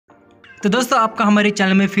तो दोस्तों आपका हमारे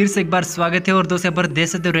चैनल में फिर से एक बार स्वागत है। और दोस्तों यहाँ पर देख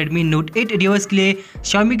सकते हो Redmi Note 8 डिवाइस के लिए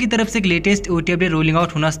Xiaomi की तरफ से एक latest OTA update rolling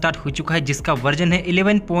out होना स्टार्ट हो चुका है, जिसका वर्जन है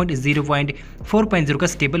 11.0.4.0 का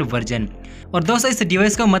स्टेबल वर्जन। और दोस्तों इस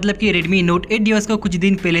डिवाइस का मतलब कि Redmi Note 8 डिवाइस को कुछ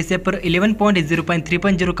दिन पहले से पर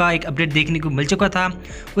 11.0.3.0 का एक अपडेट देखने को मिल चुका था।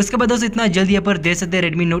 उसके बाद दोस्तों इतना जल्दी यहाँ पर देख सकते हैं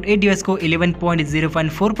Redmi Note 8 डिवाइस को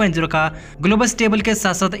 11.0.4.0 का ग्लोबल स्टेबल के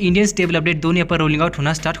साथ साथ इंडियन स्टेबल अपडेट दोनों यहाँ पर रोलिंग आउट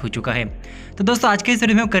होना स्टार्ट हो चुका है। तो दोस्तों आज के इस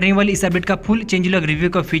वीडियो में हम करने वाली इस अपडेट का फुल चेंजलॉग रिव्यू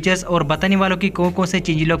का फीचर्स और बताने वालों की कौन कौन से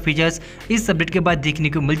चेंजलॉग फीचर्स इस अपडेट के बाद देखने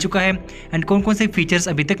को मिल चुका है एंड कौन कौन से फीचर्स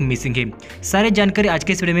अभी तक मिसिंग है, सारी जानकारी आज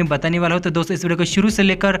के इस वीडियो में बताने वाला हूं। तो दोस्तों इस वीडियो को शुरू से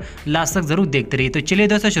लेकर लास्ट तक जरूर देखते रहिए। तो चलिए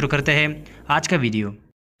दोस्तों शुरू करते हैं आज का वीडियो।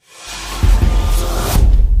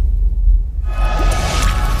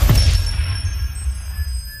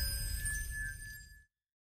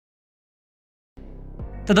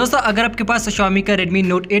 तो दोस्तों अगर आपके पास Xiaomi का Redmi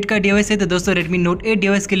Note 8 का डिवाइस है तो दोस्तों Redmi Note 8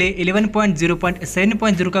 डिवाइस के लिए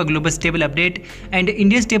 11.0.7.0 का global stable update and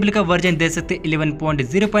Indian stable का वर्जन दे सकते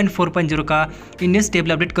 11.0.4.0 का इंडियन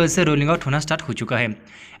स्टेबल अपडेट कल से रोलिंग आउट होना स्टार्ट हो चुका है।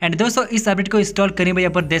 एंड दोस्तों इस अपडेट को इंस्टॉल करने में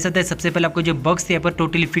यहाँ पर दे सकते हैं सबसे पहले आपको जो बग्स थे यहाँ पर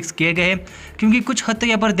टोटली फिक्स किए गए हैं, क्योंकि कुछ हद तक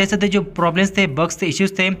यहाँ पर दे सकते जो प्रॉब्लम्स थे, बग्स थे,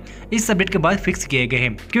 इश्यूज थे इस अपडेट के बाद फिक्स किए गए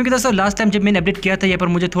हैं। क्योंकि दोस्तों लास्ट टाइम जब मैंने अपडेट किया था यहाँ पर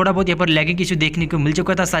मुझे थोड़ा बहुत यहाँ पर लैगिंग इशू देखने को मिल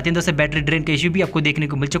चुका था, साथ ही दोस्तों बैटरी ड्रेन का इशू भी आपको देखने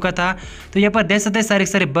को मिल चुका था। तो यहाँ पर देख सकते हैं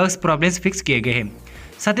सारे बग्स प्रॉब्लम्स फिक्स किए गए हैं।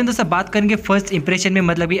 साथ ही दोस्तों बात करेंगे फर्स्ट इंप्रेशन में,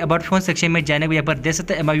 मतलब कि अबाउट फोन सेक्शन में जाने को यहाँ पर देख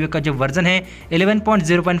सकते हैं MIUI का जो वर्जन है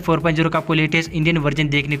 11.0.4.0 का आपको लेटेस्ट इंडियन वर्जन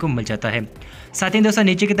देखने को मिल जाता है। साथ ही दोस्तों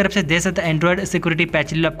नीचे की तरफ से देख सकते हैं एंड्रॉइड सिक्योरिटी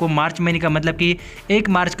पैच लेवल आपको मार्च महीने का, मतलब कि 1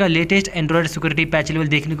 मार्च का latest Android security patch level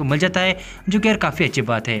देखने को मिल जाता है, जो कि यार काफ़ी अच्छी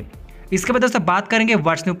बात है। इसके बाद दोस्तों बात करेंगे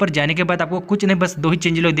व्हाट्सएप पर जाने के बाद आपको कुछ नहीं बस 2 ही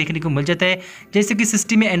चेंजलॉग देखने को मिल जाता है, जैसे कि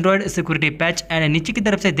सिस्टम में एंड्रॉइड सिक्योरिटी पैच एंड नीचे की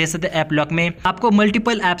तरफ से देख सकते हैं ऐप लॉक में आपको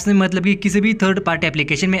मल्टीपल ऐप्स में, मतलब कि किसी भी थर्ड पार्टी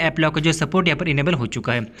एप्लीकेशन में ऐप लॉक का जो सपोर्ट यहाँ पर इनेबल हो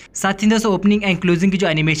चुका है। साथ ही दोस्तों ओपनिंग एंड क्लोजिंग की जो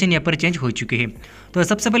एनिमेशन यहाँ पर चेंज हो चुकी है। तो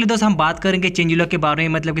सबसे पहले दोस्तों हम बात करेंगे चेंजलॉग के बारे में,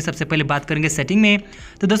 मतलब कि सबसे पहले बात करेंगे सेटिंग में।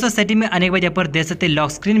 तो दोस्तों सेटिंग में आने के बाद यहाँ पर देख सकते हैं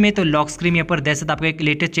लॉक स्क्रीन में, तो लॉक स्क्रीन यहाँ पर देख सकते आपको एक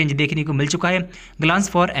लेटेस्ट चेंज देखने को मिल चुका है, ग्लांस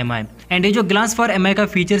फॉर MI। एंड ये जो ग्लांस फॉर MI का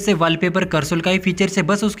फीचर से वॉलपेपर कर्सर का फीचर से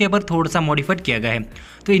बस उसके ऊपर थोड़ा सा मॉडिफाइड किया गया है।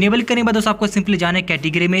 तो इनेबल करने के बाद दोस्तों आपको सिंपली जाना है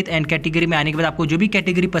कैटेगरी में, एंड कैटेगरी में आने के बाद आपको जो भी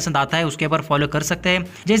कैटेगरी पसंद आता है उसके ऊपर फॉलो कर सकते हैं,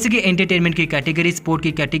 जैसे कि एंटरटेनमेंट की कैटेगरी, स्पोर्ट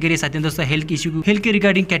की कैटेगरी, साथ ही दोस्तों हेल्थ के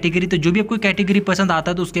रिगार्डिंग कैटेगरी। तो जो भी आपको कैटेगरी पसंद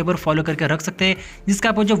आता है तो उसके ऊपर फॉलो करके रख सकते हैं, जिसका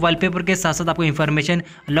आपको जो वॉलपेपर के साथ साथ आपको इन्फॉर्मेशन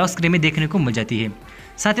लॉक स्क्रीन में देखने को मिल जाती है।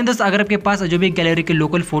 साथ ही दोस्तों अगर आपके पास जो भी गैलरी के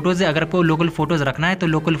लोकल फोटोज है, अगर आपको लोकल फोटोज रखना है तो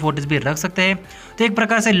लोकल फोटोज भी रख सकते हैं। तो एक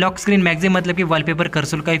प्रकार से लॉक स्क्रीन मैगजीन, मतलब कि वॉलपेपर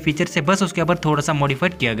कर्सर का फीचर से बस उसके ऊपर थोड़ा सा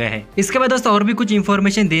मॉडिफाइड किया गया है। इसके बाद दोस्तों और भी कुछ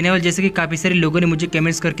इन्फॉर्मेशन देने वाले, जैसे कि काफी सारे लोगों ने मुझे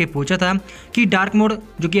कमेंट्स करके पूछा था कि डार्क मोड,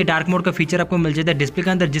 जो कि डार्क मोड का फीचर आपको मिल जाता है डिस्प्ले के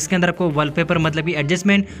अंदर, जिसके अंदर आपको वॉलपेपर, मतलब कि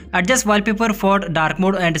adjust wallpaper for dark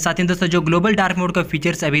mode and साथ ही दोस्तों जो ग्लोबल डार्क मोड का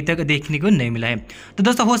फीचर्स अभी तक देखने को नहीं मिला है। तो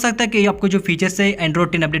दोस्तों हो सकता है कि आपको जो फीचर्स है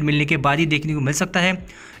एंड्रॉइड 10 अपडेट मिलने के बाद ही देखने को मिल सकता है।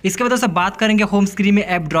 इसके बाद दोस्तों बात करेंगे होम स्क्रीन में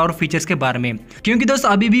ऐप ड्रॉअर फीचर्स के बारे में, क्योंकि दोस्तों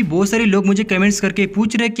अभी भी बहुत सारे लोग मुझे कमेंट्स करके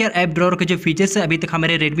पूछ रहे हैं कि यार ऐप ड्रॉअर के जो फीचर्स है अभी तक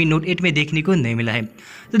हमारे Redmi Note 8 में देखने को नहीं मिला है।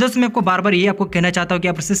 तो दोस्तों मैं आपको बार बार ये आपको कहना चाहता हूँ कि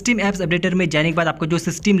आप सिस्टम एप्स अपडेटर में जाने के बाद आपको जो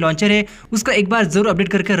सिस्टम लॉन्चर है उसको एक बार जरूर अपडेट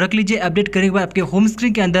करके रख लीजिए। अपडेट करने के बाद आपके होम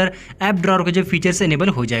स्क्रीन के अंदर ऐप ड्रॉअर का जो फीचर्स इनेबल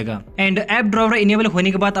हो जाएगा, एंड ऐप ड्रॉअर इनेबल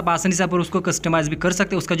होने के बाद आप आसानी से उसको कस्टमाइज भी कर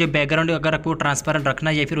सकते हैं। उसका जो बैकग्राउंड अगर आपको ट्रांसपेरेंट रखना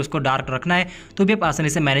है या फिर उसको डार्क रखना है तो भी आप आसानी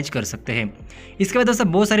से मैनेज कर सकते हैं। इसके बाद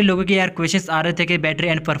दोस्तों बहुत सारे लोगों के यार क्वेश्चंस आ रहे थे कि बैटरी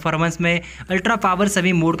एंड परफॉर्मेंस में अल्ट्रा पावर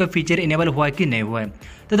सभी मोड का फीचर इनेबल हुआ है कि नहीं हुआ है।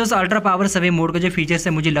 तो दोस्तों अल्ट्रा पावर सभी मोड का जो फीचर्स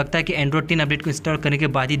है मुझे लगता है कि एंड्रॉइड 10 अपडेट को इंस्टॉल करने के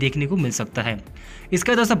बाद ही देखने को मिल सकता है।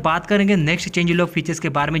 इसका दोस्तों बात करेंगे नेक्स्ट चेंजलॉग फीचर्स के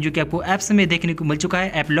बारे में, जो कि आपको ऐप्स में देखने को मिल चुका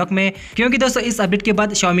है ऐप लॉक में। क्योंकि दोस्तों इस अपडेट के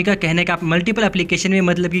बाद Xiaomi का कहना है कि आप मल्टीपल एप्लीकेशन में,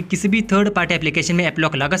 मतलब कि किसी भी थर्ड पार्टी एप्लीकेशन में ऐप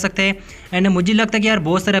लॉक लगा सकते हैं। एंड मुझे लगता है कि यार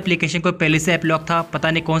बहुत सारे एप्लीकेशन को पहले से ऐप लॉक था,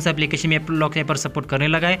 पता नहीं कौन सा एप्लीकेशन में ऐप लॉक यहाँ पर सपोर्ट करने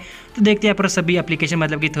लगा है। तो देखते हैं यहाँ पर सभी एप्लीकेशन,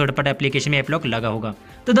 मतलब कि थर्ड पार्टी एप्लीकेशन में ऐप लॉक लगा होगा।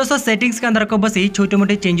 तो दोस्तों सेटिंग्स के अंदर आपको बस यही छोटे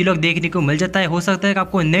मोटे चेंजलॉग देखने को मिल जाता है। हो सकता है कि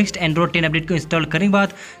आपको नेक्स्ट एंड्रॉइड 10 अपडेट को इंस्टॉल करने के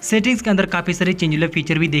बाद सेटिंग्स के अंदर काफी सारे चेंजलॉग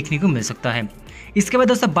फीचर भी देखने को मिल सकता है। इसके बाद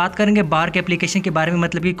दोस्तों बात करेंगे बाहर के एप्लीकेशन के बारे में,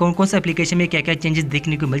 मतलब कि कौन कौन सा एप्लीकेशन में क्या क्या चेंजेस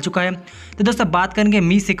देखने को मिल चुका है। तो दोस्तों बात करेंगे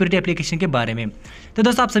मी सिक्योरिटी एप्लीकेशन के बारे में। तो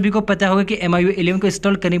दोस्तों आप सभी को पता होगा कि MIUI 11 को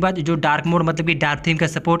इंस्टॉल करने के बाद जो डार्क मोड, मतलब कि डार्क थीम का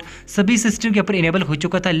सपोर्ट सभी सिस्टम के ऊपर इनेबल हो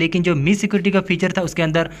चुका था, लेकिन जो मी सिक्योरिटी का फीचर था उसके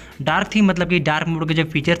अंदर डार्क थीम, मतलब कि डार्क मोड का जो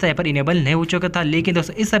फीचर था यहाँ पर इनेबल नहीं हो चुका था। लेकिन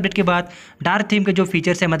दोस्तों इस अपडेट के बाद डार्क थीम का जो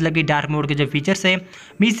फीचर्स है, मतलब कि डार्क मोड के जो फीचर्स है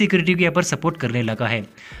मी सिक्योरिटी को यहाँ पर सपोर्ट करने लगा है।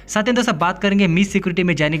 साथ ही दोस्तों बात करेंगे मी सिक्योरिटी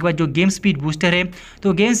में जाने के बाद जो गेम स्पीड बूस्टर है है।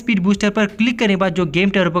 तो गेम स्पीड बूस्टर पर क्लिक करने के बाद जो गेम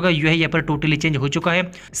टर्बो का यूआई यहाँ पर टोटली चेंज हो चुका है।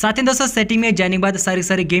 साथ ही दोस्तों सेटिंग में जाने के बाद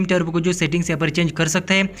सारे गेम टर्बो को जो सेटिंग्स यहाँ पर चेंज कर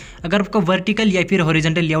सकते हैं। अगर आपको वर्टिकल या फिर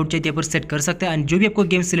हॉरिजॉन्टल लेआउट चाहिए यहाँ पर सेट कर सकते हैं, एंड जो भी आपको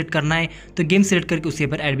गेम सिलेक्ट करना है तो गेम सिलेक्ट करके उसे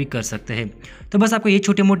यहाँ पर ऐड भी कर सकते हैं। तो बस आपको ये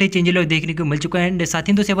छोटे मोटे चेंजेस लोग देखने को मिल चुका है। एंड साथ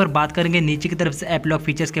ही दोस्तों यहाँ पर बात करेंगे नीचे की तरफ से ऐप लॉक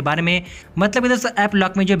फीचर्स के बारे में। मतलब दोस्तों ऐप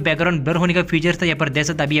लॉक में जो बैकग्राउंड ब्लर होने का फीचर था यहाँ पर देख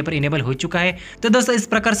सकते अभी यहाँ पर इनेबल हो चुका है। तो दोस्तों इस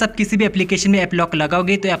प्रकार से आप किसी भी एप्लीकेशन में ऐप लॉक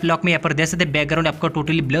लगाओगे तो ऐप लॉक में यहाँ पर देख सकते बैकग्राउंड आपका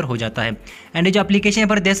टोटली ब्लर हो जाता है। एंड जो एप्लीकेशन यहाँ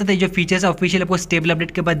पर देख सकते जो फीचर्स ऑफिशियल आपको स्टेबल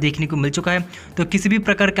अपडेट के बाद देखने को मिल चुका है। तो किसी भी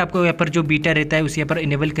प्रकार का आपको यहाँ पर जो बीटा रहता है उसे यहाँ पर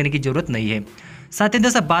इनेबल करने की जरूरत नहीं है। साथ ही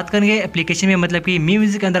दोस्तों बात करेंगे एप्लीकेशन में, मतलब कि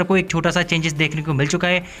MIUI के अंदर को एक छोटा सा चेंजेस देखने को मिल चुका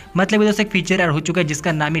है। मतलब दोस्तों एक फीचर ऐड हो चुका है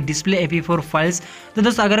जिसका नाम है डिस्प्ले MP4 फाइल्स। तो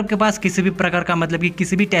दोस्तों अगर आपके पास किसी भी प्रकार का मतलब कि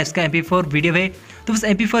किसी भी टाइप का MP4 वीडियो है तो उस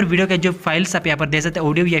MP4 वीडियो का जो फाइल्स आप यहाँ पर दे सकते हैं,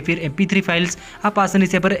 ऑडियो या फिर MP3 फाइल्स, आप आसानी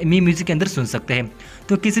से यहाँ पर MIUI के अंदर सुन सकते हैं।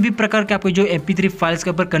 तो किसी भी प्रकार के आपको जो MP3 फाइल्स के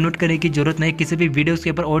ऊपर कन्वर्ट करने की जरूरत नहीं, किसी भी वीडियोस के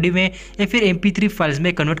ऊपर ऑडियो में या फिर MP3 फाइल्स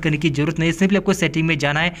में कन्वर्ट करने की जरूरत नहीं। सिंपली आपको सेटिंग में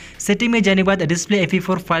जाना है। सेटिंग में जाने के बाद डिस्प्ले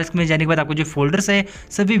MP4 फाइल्स में जाने के बाद आपको जो फोल्डर्स है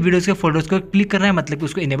सभी वीडियोस के फोल्डर्स को क्लिक करना है, मतलब कि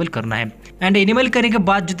उसको इनेबल करना है। एंड इनेबल करने के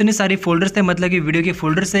बाद जितने सारे फोल्डर्स थे, मतलब कि वीडियो के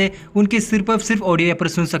फोल्डर्स है, उनके सिर्फ ऑडियो यहाँ पर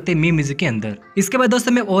सुन सकते हैं MIUI के अंदर। इसके बाद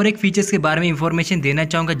दोस्तों मैं और एक फीचर्स के बारे में इंफॉर्मेशन देना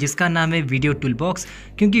चाहूंगा जिसका नाम है वीडियो टूलबॉक्स।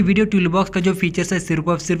 क्योंकि वीडियो टूलबॉक्स का जो फीचर्स है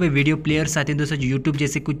सिर्फ वीडियो प्लेयर, साथ ही दोस्तों यूट्यूब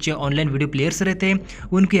जैसे कुछ ऑनलाइन वीडियो प्लेयर्स रहते हैं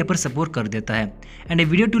उनको यहाँ पर सपोर्ट कर देता है। एंड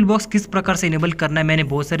वीडियो टूलबॉक्स किस प्रकार से इनेबल करना है मैंने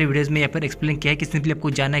बहुत सारे वीडियोस में यहाँ पर एक्सप्लेन किया है कि सिंपली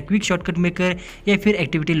आपको जाना है क्विक शॉर्टकट मेकर या फिर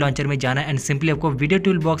एक्टिविटी लॉन्चर में जाना है एंड सिंपली आपको वीडियो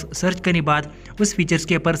टूलबॉक्स सर्च करने के बाद उस फीचर्स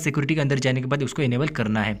के ऊपर सिक्योरिटी के अंदर जाने के बाद उसको इनेबल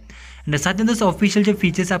करना है। एंड साथ ही दोस्तों ऑफिशियल जो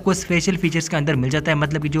फीचर्स आपको स्पेशल फीचर्स के अंदर मिल जाता है,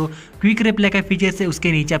 मतलब कि जो क्विक रिप्लाई का फीचर्स है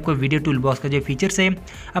उसके नीचे आपको वीडियो टूलबॉक्स का जो फीचर्स है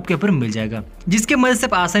आपके ऊपर मिल जाएगा, जिसके मदद से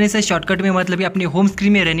आप आसानी से शॉर्टकट में मतलब कि अपनी होम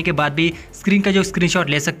स्क्रीन में रहने के बाद भी स्क्रीन का जो स्क्रीनशॉट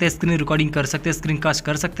ले सकते हैं, स्क्रीन रिकॉर्डिंग कर सकते हैं, स्क्रीन कास्ट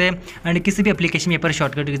कर सकते हैं एंड किसी भी एप्लीकेशन में पर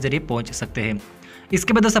शॉर्टकट के जरिए पहुंच सकते हैं।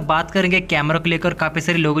 इसके बाद दोस्तों बात करेंगे कैमरा को लेकर। काफ़ी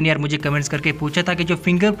सारे लोगों ने यार मुझे कमेंट्स करके पूछा था कि जो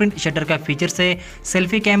फिंगरप्रिंट शटर का फीचर्स है,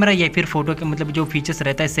 सेल्फी कैमरा या फिर फोटो का मतलब जो फीचर्स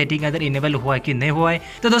रहता है सेटिंग के अंदर इनेबल हुआ है कि नहीं हुआ है।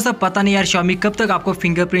 तो दोस्तों पता नहीं यार Xiaomi कब तक आपको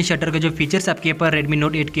फिंगरप्रिंट शटर का जो फीचर्स आपके ऊपर Redmi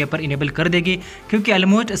Note 8 के ऊपर इनेबल कर देगी, क्योंकि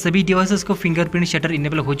ऑलमोस्ट सभी डिवाइसेस को फिंगरप्रिंट शटर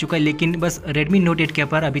इनेबल हो चुका है, लेकिन बस Redmi Note 8 के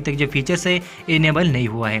ऊपर अभी तक जो फीचर्स है इनेबल नहीं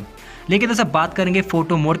हुआ है। लेकिन दोस्तों बात करेंगे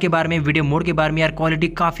फोटो मोड के बारे में, वीडियो मोड के बारे में, यार क्वालिटी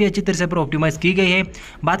काफ़ी अच्छी तरह से पर ऑप्टिमाइज की गई है।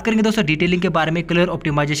 बात करेंगे दोस्तों डिटेलिंग के बारे में, कलर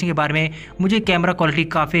ऑप्टिमाइजेशन के बारे में, मुझे कैमरा क्वालिटी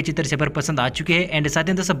काफ़ी अच्छी तरह से पर पसंद आ चुकी है। एंड साथ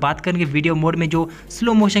ही दोस्तों बात करेंगे वीडियो मोड में जो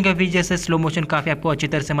स्लो मोशन का फीचर्स है, स्लो मोशन काफ़ी आपको अच्छी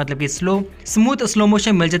तरह से मतलब कि स्मूथ स्लो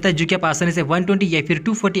मोशन मिल जाता है, जो कि आप आसानी से 120 या फिर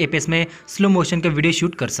 240 FPS में स्लो मोशन का वीडियो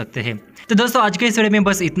शूट कर सकते हैं। तो दोस्तों आज के इस वीडियो में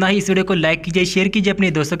बस इतना ही। इस वीडियो को लाइक कीजिए, शेयर कीजिए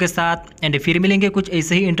अपने दोस्तों के साथ एंड फिर मिलेंगे कुछ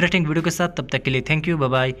ऐसे ही इंटरेस्टिंग वीडियो के साथ। तब तक के लिए thank you, bye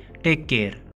bye, take care.